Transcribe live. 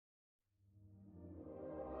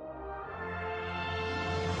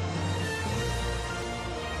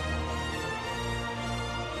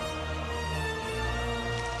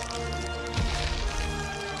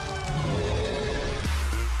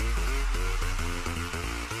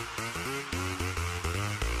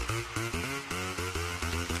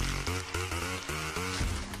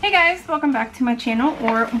Hey guys, welcome back to my channel,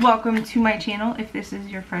 or welcome to my channel if this is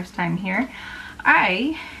your first time here.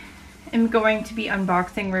 I am going to be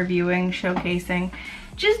unboxing, reviewing, showcasing,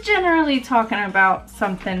 just generally talking about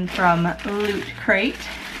something from LootCrate.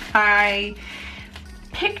 I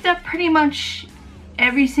picked up pretty much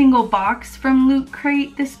every single box from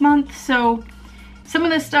LootCrate this month, so some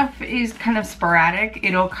of the stuff is kind of sporadic.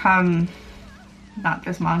 It'll come, not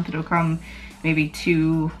this month, it'll come maybe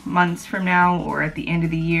 2 months from now or at the end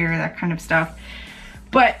of the year, that kind of stuff.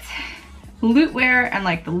 But LootWear and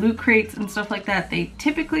like the Loot Crates and stuff like that, they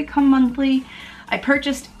typically come monthly. I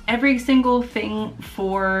purchased every single thing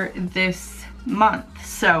for this month.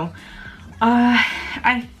 So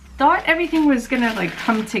I thought everything was gonna like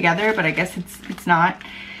come together, but I guess it's not.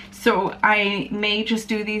 So I may just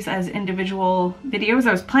do these as individual videos.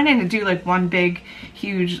 I was planning to do like one big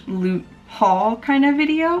huge loot haul kind of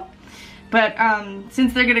video. But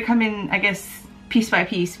since they're gonna come in, I guess, piece by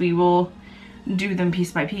piece, we will do them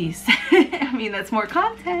piece by piece. I mean, that's more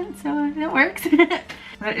content, so it works.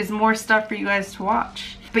 That is more stuff for you guys to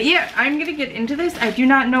watch. But yeah, I'm gonna get into this. I do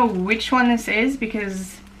not know which one this is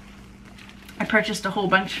because I purchased a whole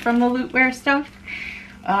bunch from the LootWear stuff.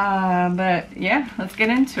 But yeah, let's get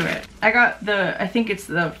into it. I got I think it's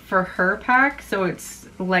the For Her pack, so it's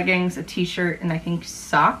leggings, a t-shirt, and I think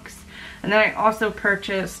socks. And then I also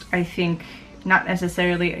purchased, I think, not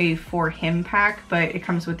necessarily a For Him pack, but it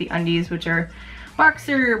comes with the undies, which are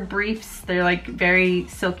boxer briefs. They're like very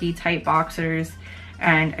silky tight boxers.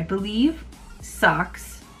 And I believe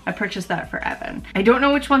socks. I purchased that for Evan. I don't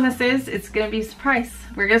know which one this is. It's gonna be a surprise.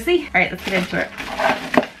 We're gonna see. All right, let's get into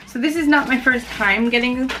it. So this is not my first time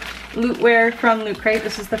getting LootWear from LootCrate.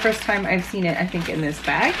 This is the first time I've seen it, I think, in this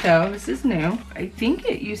bag, so this is new. I think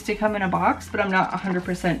it used to come in a box, but I'm not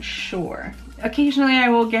 100% sure. Occasionally I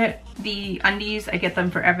will get the undies. I get them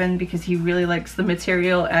for Evan because he really likes the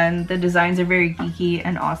material and the designs are very geeky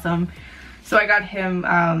and awesome. So I got him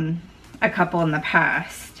a couple in the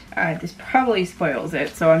past. This probably spoils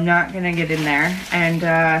it, so I'm not gonna get in there. And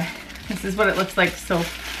this is what it looks like so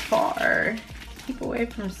far. Keep away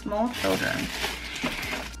from small children.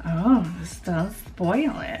 Oh, this does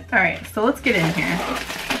spoil it. All right, so let's get in here.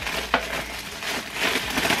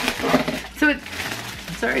 So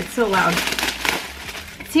sorry, it's so loud.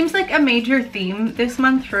 It seems like a major theme this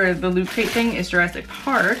month for the Loot Crate thing is Jurassic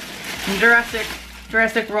Park. And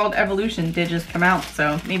Jurassic World Evolution did just come out,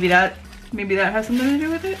 so maybe that has something to do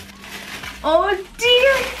with it. Oh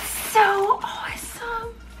dear, it's so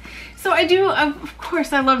awesome. So I do, of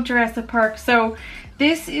course, I love Jurassic Park. So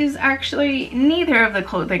this is actually neither of the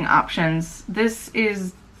clothing options. This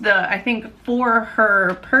is I think, For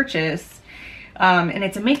Her purchase, and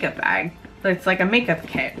it's a makeup bag. It's like a makeup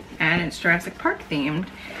kit, and it's Jurassic Park themed.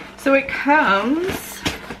 So it comes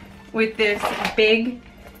with this big,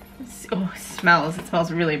 oh, it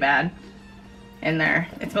smells really bad in there.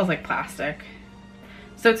 It smells like plastic.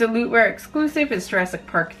 So it's a LootWear exclusive, it's Jurassic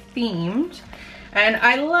Park themed. And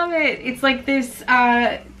I love it. It's like this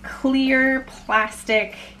clear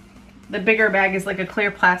plastic. The bigger bag is like a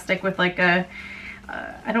clear plastic with like a,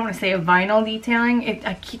 I don't want to say a vinyl detailing. It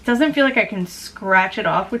doesn't feel like I can scratch it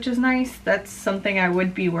off, which is nice. That's something I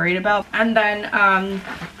would be worried about. And then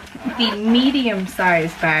the medium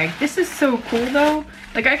size bag. This is so cool though.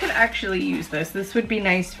 Like I could actually use this. This would be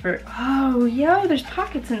nice for, oh yo, there's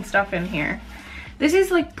pockets and stuff in here. This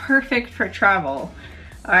is like perfect for travel.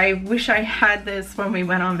 I wish I had this when we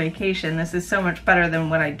went on vacation. This is so much better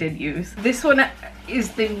than what I did use. This one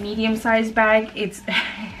is the medium-sized bag. It's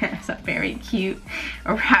a very cute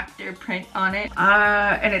raptor print on it.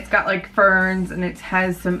 And it's got like ferns and it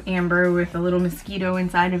has some amber with a little mosquito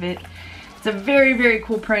inside of it. It's a very, very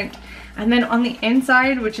cool print. And then on the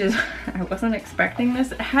inside, which is, I wasn't expecting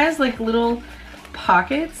this, it has like little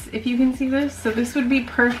pockets, if you can see this. So this would be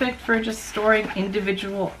perfect for just storing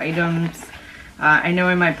individual items. I know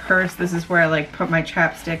in my purse, this is where I like put my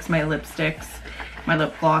chapsticks, my lipsticks, my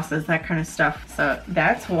lip glosses, that kind of stuff. So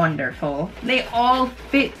that's wonderful. They all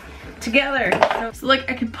fit together. So like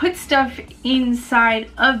I could put stuff inside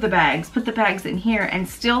of the bags, put the bags in here and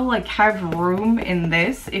still like have room in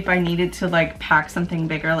this if I needed to like pack something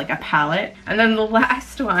bigger, like a pallet. And then the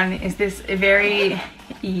last one is this very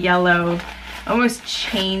yellow, almost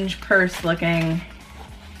change purse looking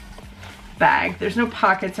bag. There's no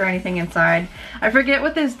pockets or anything inside. I forget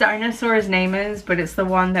what this dinosaur's name is, but it's the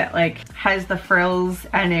one that like has the frills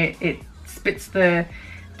and it spits the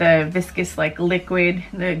viscous like liquid,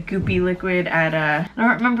 the goopy liquid at I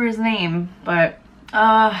don't remember his name, but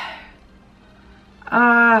I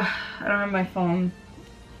don't have my phone.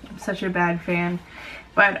 I'm such a bad fan.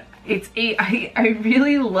 but I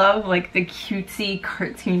really love like the cutesy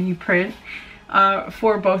cartoony print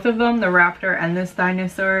for both of them, the raptor and this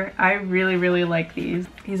dinosaur. I really like these.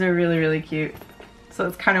 These are really cute. So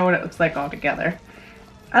it's kind of what it looks like all together.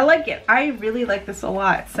 I like it. I really like this a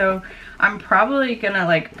lot. So I'm probably gonna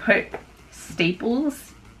like put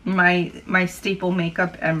staples, my staple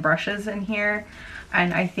makeup and brushes in here.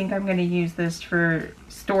 And I think I'm gonna use this for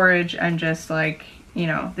storage and just like, you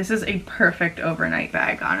know, this is a perfect overnight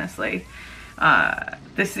bag, honestly.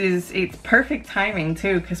 It's perfect timing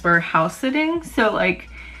too, because we're house sitting. So like,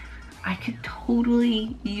 I could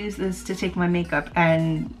totally use this to take my makeup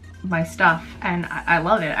and my stuff. And I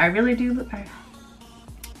love it. I really do.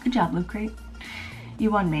 Good job, LootCrate. You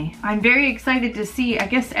won me. I'm very excited to see. I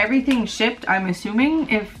guess everything shipped, I'm assuming.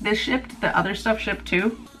 If this shipped, the other stuff shipped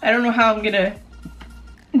too. I don't know how I'm gonna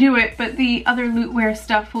do it, but the other LootWear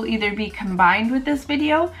stuff will either be combined with this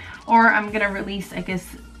video, or I'm gonna release, I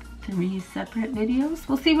guess, 3 separate videos.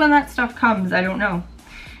 We'll see when that stuff comes. I don't know.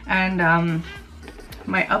 And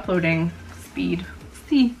my uploading speed,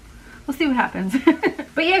 we'll see what happens.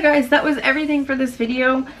 But yeah, guys, that was everything for this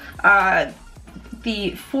video.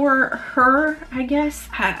 For her, I guess,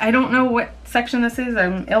 I don't know what section this is.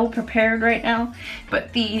 I'm ill prepared right now,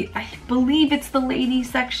 but I believe it's the lady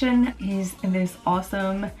section, is this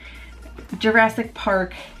awesome Jurassic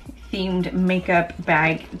Park themed makeup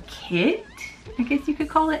bag kit, I guess you could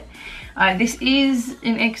call it. This is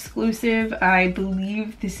an exclusive. I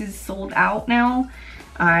believe this is sold out now.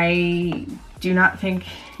 I do not think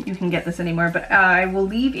you can get this anymore, but I will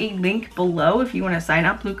leave a link below if you want to sign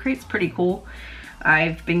up. LootCrate's pretty cool.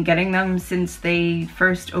 I've been getting them since they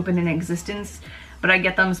first opened in existence, but I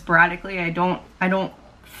get them sporadically. I don't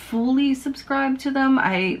fully subscribe to them,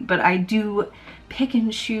 but I do pick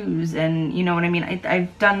and choose, and you know what I mean.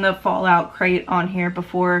 I've done the Fallout crate on here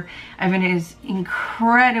before. Evan is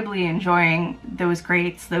incredibly enjoying those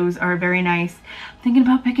crates. Those are very nice. I'm thinking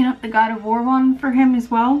about picking up the God of War one for him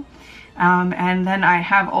as well. And then I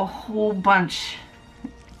have a whole bunch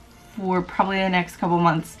for probably the next couple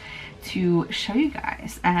months to show you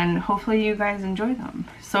guys, and hopefully you guys enjoy them.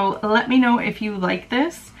 So let me know if you like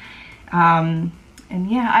this. And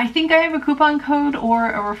yeah, I think I have a coupon code or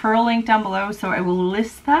a referral link down below, so I will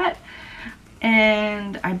list that.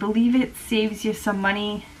 And I believe it saves you some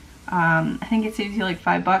money. I think it saves you like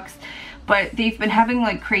 $5, but they've been having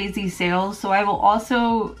like crazy sales. So I will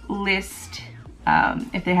also list,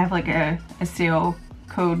 if they have like a sale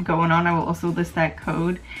code going on, I will also list that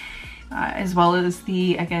code, as well as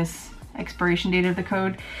the, I guess, expiration date of the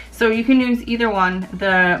code. So you can use either one.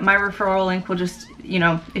 My referral link will just, you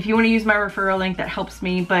know, if you want to use my referral link, that helps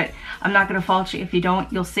me, but I'm not going to fault you if you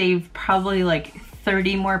don't. You'll save probably like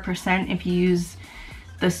 30% more if you use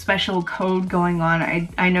the special code going on.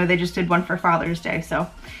 I know they just did one for Father's Day, so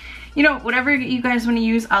you know, whatever you guys want to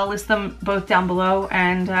use, I'll list them both down below.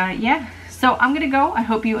 And yeah, so I'm gonna go. I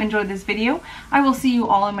hope you enjoyed this video. I will see you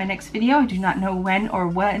all in my next video. I do not know when or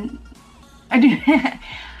when.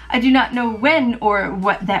 I do not know when or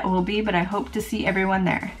what that will be, but I hope to see everyone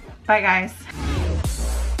there. Bye, guys.